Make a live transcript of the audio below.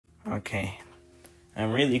Okay.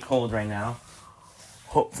 I'm really cold right now.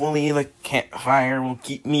 Hopefully the campfire will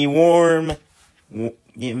keep me warm.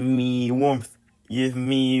 Give me warmth. Give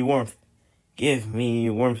me warmth. Give me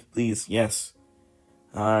warmth, please. Yes.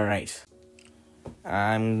 Alright.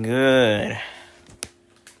 I'm good.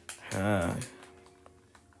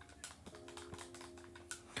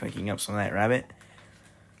 Cooking up some of that rabbit.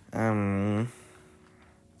 41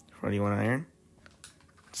 iron.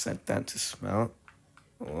 Set that to smelt.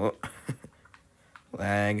 Oh.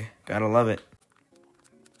 Lag. Gotta love it.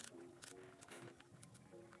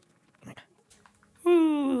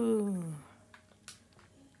 Woo.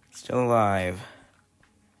 Still alive.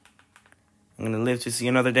 I'm gonna live to see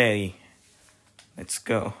another day. Let's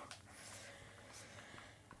go.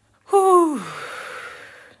 Whew.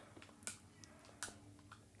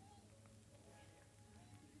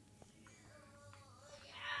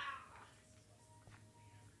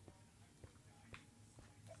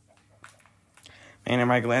 Man,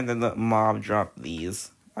 am I glad that the mob dropped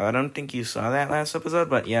these. I don't think you saw that last episode,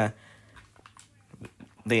 but yeah.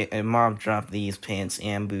 A mob dropped these pants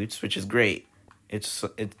and boots, which is great.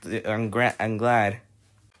 I'm glad.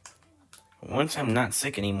 Once I'm not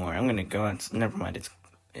sick anymore, I'm gonna go out. Never mind,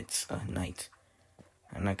 it's night.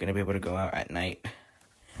 I'm not gonna be able to go out at night.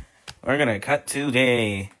 We're gonna cut to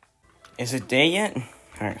day. Is it day yet?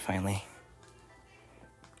 Alright, finally.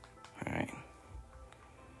 Alright.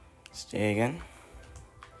 It's day again.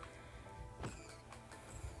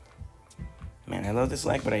 Man, I love this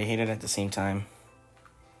lag, but I hate it at the same time.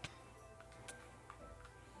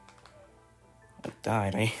 I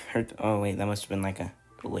died. I heard. Oh, wait, that must have been like a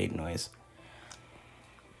delayed noise.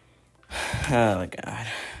 Oh, my God.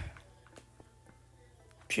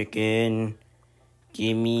 Chicken,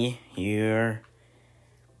 give me your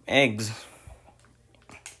eggs.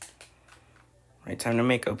 Right, time to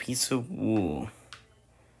make a piece of wool.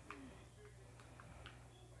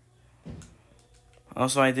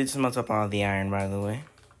 Also, I did smelt up all the iron, by the way.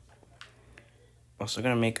 Also,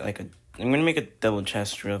 gonna make I'm gonna make a double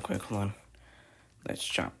chest real quick. Hold on. Let's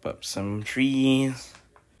chop up some trees.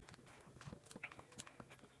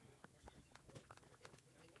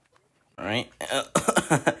 Alright.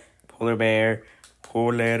 Polar bear.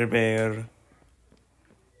 Polar bear.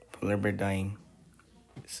 Polar bear dying.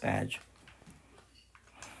 Sag.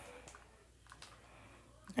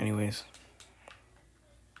 Anyways.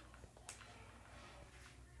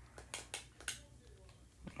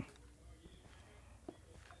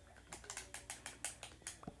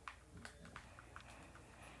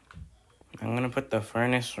 I'm gonna put the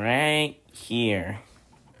furnace right here.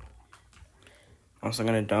 Also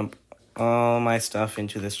gonna dump all my stuff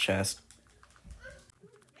into this chest.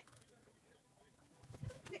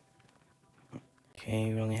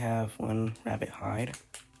 Okay, we only have one rabbit hide.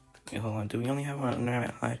 Wait, hold on, do we only have one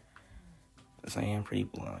rabbit hide? Because I am pretty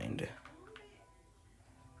blind.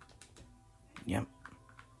 Yep.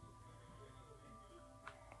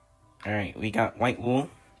 Alright, we got white wool,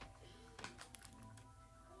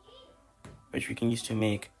 which we can use to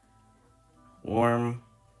make warm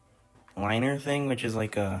liner thing, which is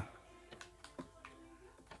like a...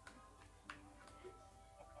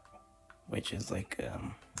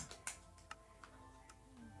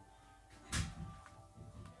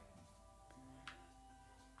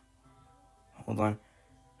 Hold on,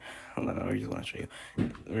 I just want to show you.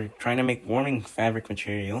 We're trying to make warming fabric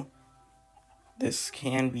material. This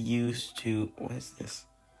can be used to... What is this?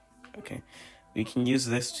 Okay. We can use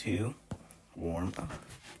this to warm up.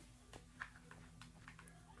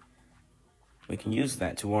 We can use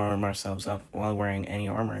that to warm ourselves up while wearing any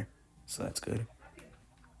armor. So that's good.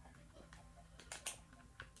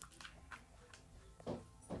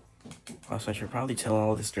 Also, I should probably till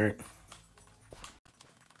all this dirt.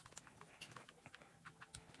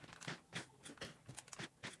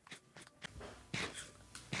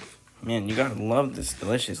 Man, you gotta love this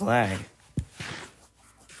delicious lag.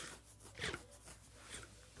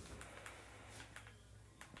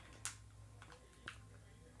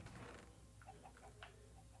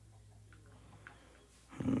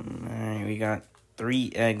 Alright, we got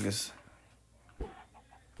 3 eggs.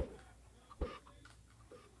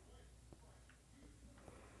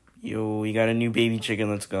 Yo, we got a new baby chicken,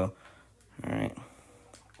 let's go. Alright.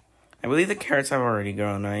 I believe the carrots have already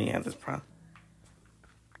grown, right? Yeah, this problem.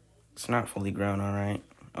 It's not fully grown, alright.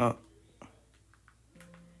 Oh.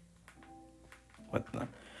 What the?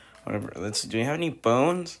 Whatever. Let's see. Do we have any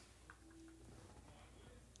bones?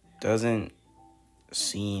 Doesn't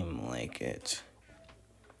seem like it.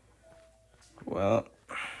 Well.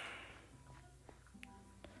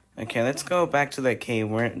 Okay, let's go back to that cave.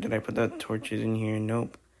 Where did I put the torches in here?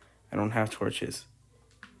 Nope. I don't have torches.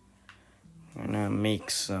 I'm gonna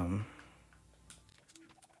make some.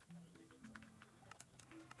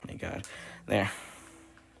 Oh my God, there.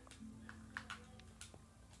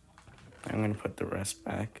 I'm gonna put the rest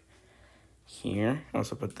back here.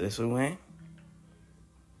 Also put this away.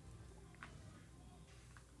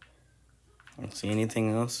 I don't see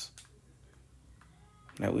anything else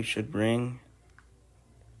that we should bring.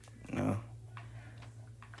 No.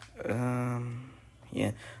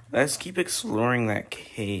 Yeah. Let's keep exploring that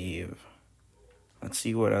cave. Let's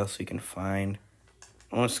see what else we can find.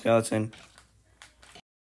 Oh, skeleton.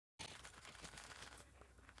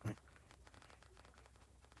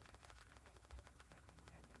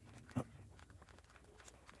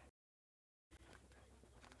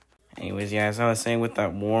 Anyways, yeah, as I was saying with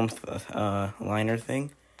that warmth liner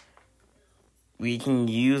thing, we can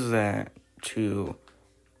use that to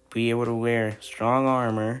be able to wear strong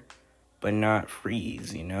armor, but not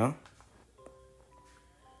freeze, you know?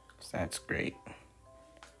 So that's great.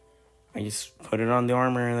 I just put it on the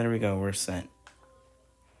armor and there we go, we're set.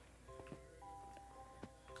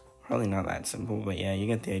 Probably not that simple, but yeah, you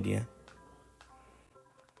get the idea.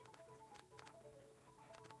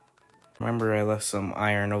 Remember, I left some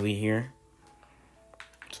iron over here,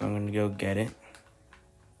 so I'm gonna go get it.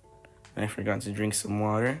 And I forgot to drink some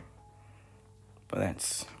water, but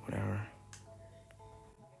that's whatever.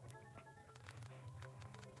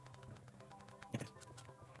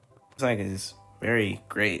 This lag is very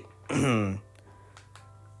great.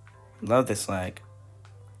 Love this lag.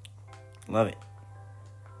 Love it.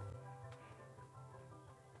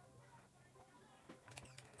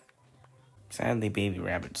 Sadly, baby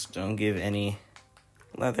rabbits don't give any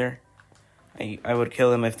leather. I would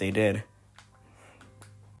kill them if they did.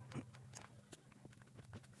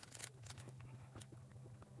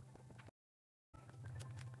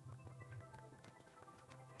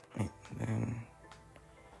 Then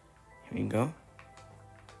here we go.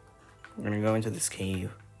 We're gonna go into this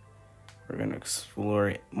cave. We're gonna explore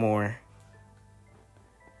it more.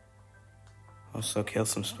 Also kill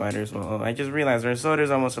some spiders. Oh, I just realized our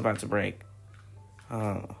soda's almost about to break.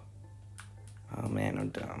 Oh man, I'm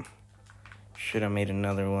dumb. Should have made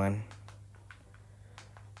another one.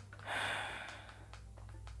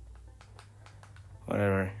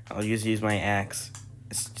 Whatever. I'll just use my axe.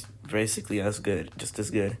 It's basically as good. Just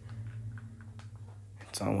as good.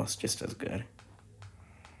 It's almost just as good.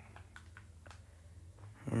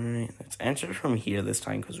 Alright, let's enter from here this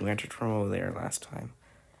time because we entered from over there last time.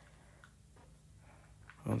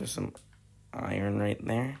 Oh, there's some iron right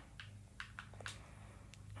there.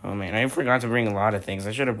 Oh man, I forgot to bring a lot of things.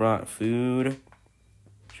 I should have brought food.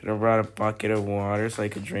 Should have brought a bucket of water so I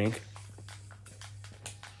could drink.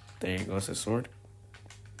 There goes the sword.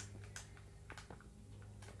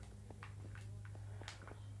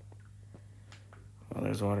 Well,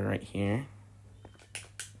 there's water right here.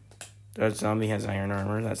 That zombie has iron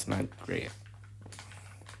armor. That's not great.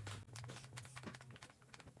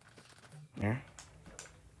 There.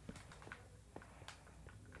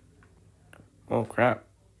 Oh crap.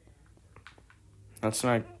 That's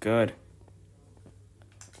not good.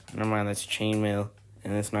 Never mind, that's chainmail.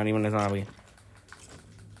 And it's not even a zombie.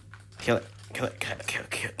 Kill it. Kill it. Kill it. Kill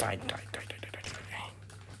it. Kill it. Die. Die. Die. Die.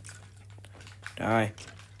 Die. Die.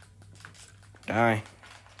 Die. Die.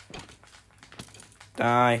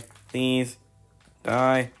 Die. Please.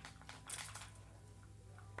 Die.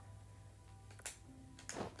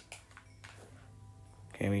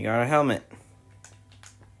 Okay, we got a helmet.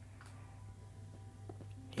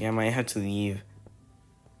 Yeah, I might have to leave.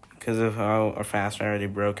 Because of how fast I already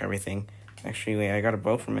broke everything. Actually, wait, I got a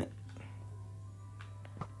bow from it.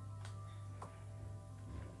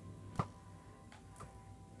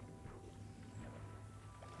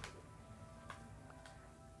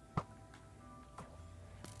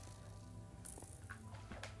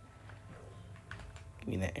 Give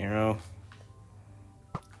me that arrow.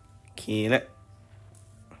 Kill it.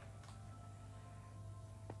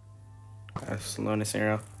 Got a slowness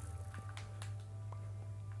arrow.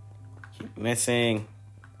 Keep missing.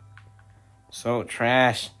 So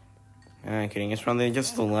trash. I'm kidding. It's probably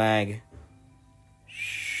just the lag.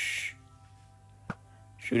 Shh.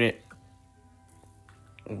 Shoot it.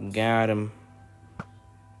 Got him.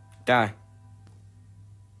 Die.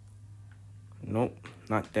 Nope.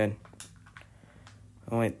 Not dead.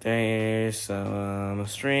 Oh wait, there's a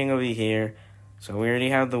string over here. So we already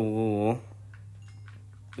have the wool.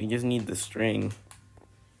 We just need the string.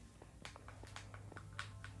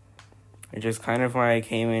 Which is kind of why I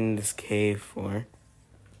came in this cave for.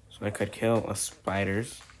 So I could kill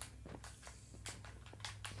spiders.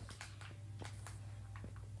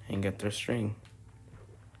 And get their string.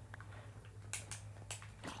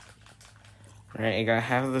 Alright, I got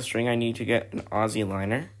half of the string I need to get an Aussie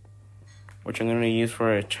liner, which I'm going to use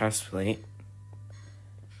for a chest plate.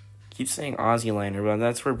 Keep saying Aussie liner, but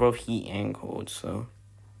that's for both heat and cold, so.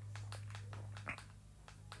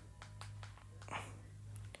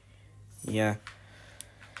 Yeah.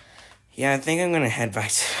 Yeah, I think I'm going to head back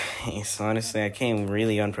to base. Honestly, I came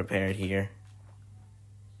really unprepared here.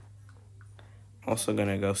 Also going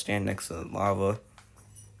to go stand next to the lava.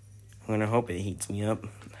 I'm going to hope it heats me up.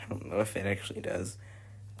 I don't know if it actually does.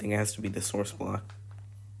 I think it has to be the source block.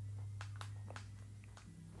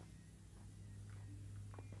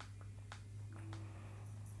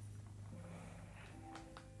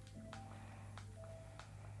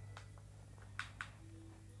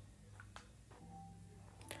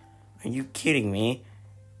 Are you kidding me?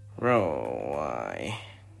 Bro, why?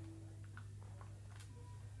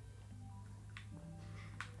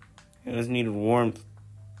 I just needed warmth.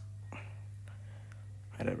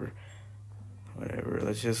 Whatever,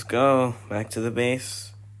 let's just go back to the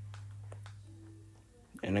base.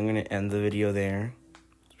 And I'm gonna end the video there.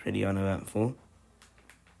 It's pretty uneventful.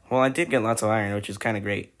 Well, I did get lots of iron, which is kind of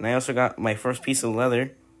great. And I also got my first piece of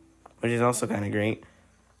leather, which is also kind of great.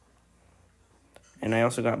 And I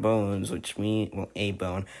also got bones, which means, well, a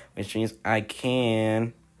bone, which means I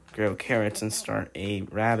can grow carrots and start a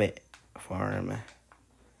rabbit farm.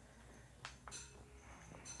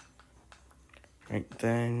 Right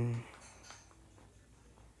then.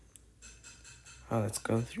 Oh, let's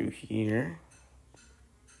go through here.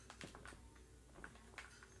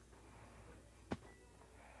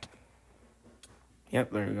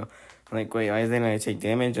 Yep, there we go. I'm like, wait, why didn't I take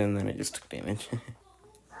damage? And then I just took damage.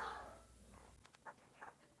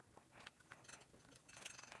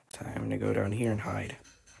 Time to go down here and hide.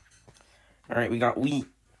 Alright, we got wheat.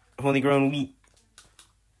 Fully grown wheat.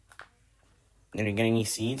 Did you get any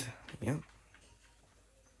seeds? Yep.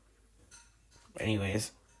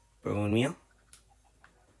 Anyways, bone meal.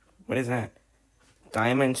 What is that?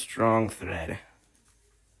 Diamond strong thread.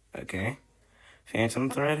 Okay. Phantom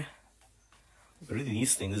thread. What do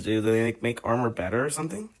these things do? Do they like make armor better or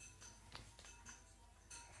something?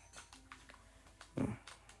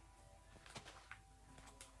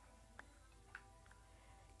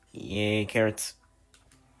 Yay, carrots.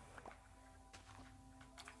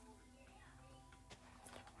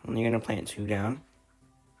 I'm only gonna plant 2 down.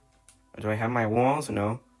 Do I have my walls?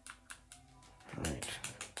 No. Alright.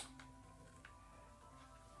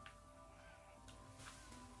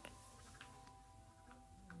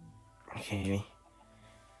 Okay.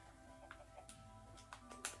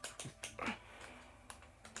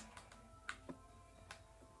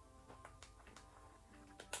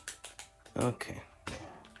 Okay.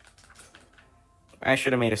 I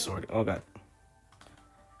should have made a sword. Oh god.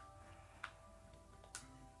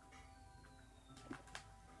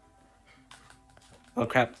 Oh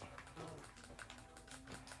crap.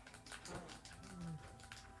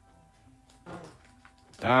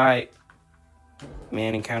 Die.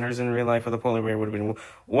 Man, encounters in real life with a polar bear would have been...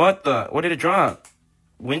 What the? What did it drop?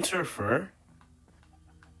 Winter fur?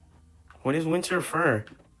 What is winter fur?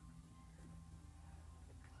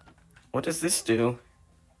 What does this do?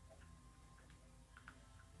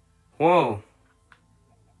 Whoa.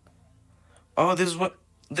 Oh, this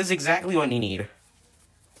is exactly what you need.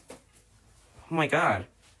 Oh my god.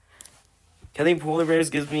 Killing polar bears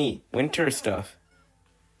gives me winter stuff.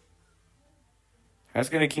 That's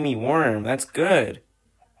gonna keep me warm. That's good.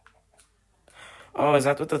 Oh, is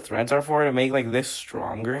that what the threads are for? To make like this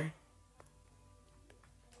stronger?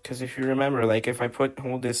 Because if you remember, like if I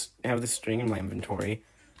have this string in my inventory.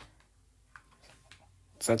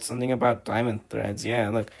 So that's something about diamond threads. Yeah,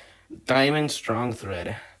 look. Diamond strong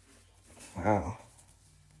thread. Wow.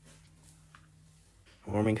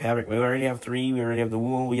 Warming fabric. We already have 3. We already have the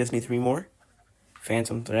wool. We just need 3 more.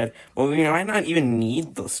 Phantom thread. Well, we might not even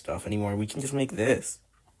need this stuff anymore. We can just make this.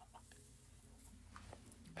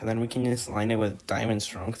 And then we can just line it with diamond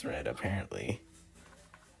strong thread, apparently.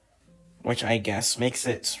 Which I guess makes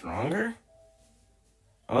it stronger?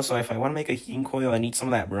 Also, if I want to make a heating coil, I need some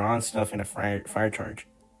of that bronze stuff in a fire charge.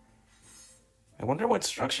 I wonder what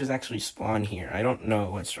structures actually spawn here. I don't know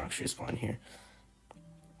what structures spawn here.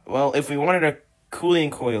 Well, if we wanted a cooling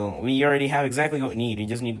coil, we already have exactly what we need. We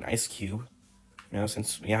just need an ice cube. You know,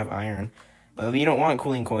 since we have iron. But we don't want a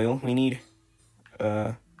cooling coil. We need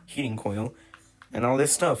a heating coil. And all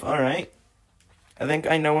this stuff. Alright. I think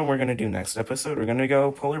I know what we're going to do next episode. We're going to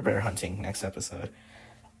go polar bear hunting next episode.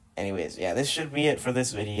 Anyways, yeah, this should be it for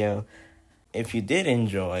this video. If you did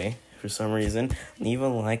enjoy, for some reason, leave a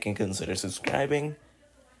like and consider subscribing.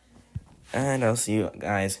 And I'll see you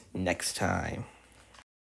guys next time.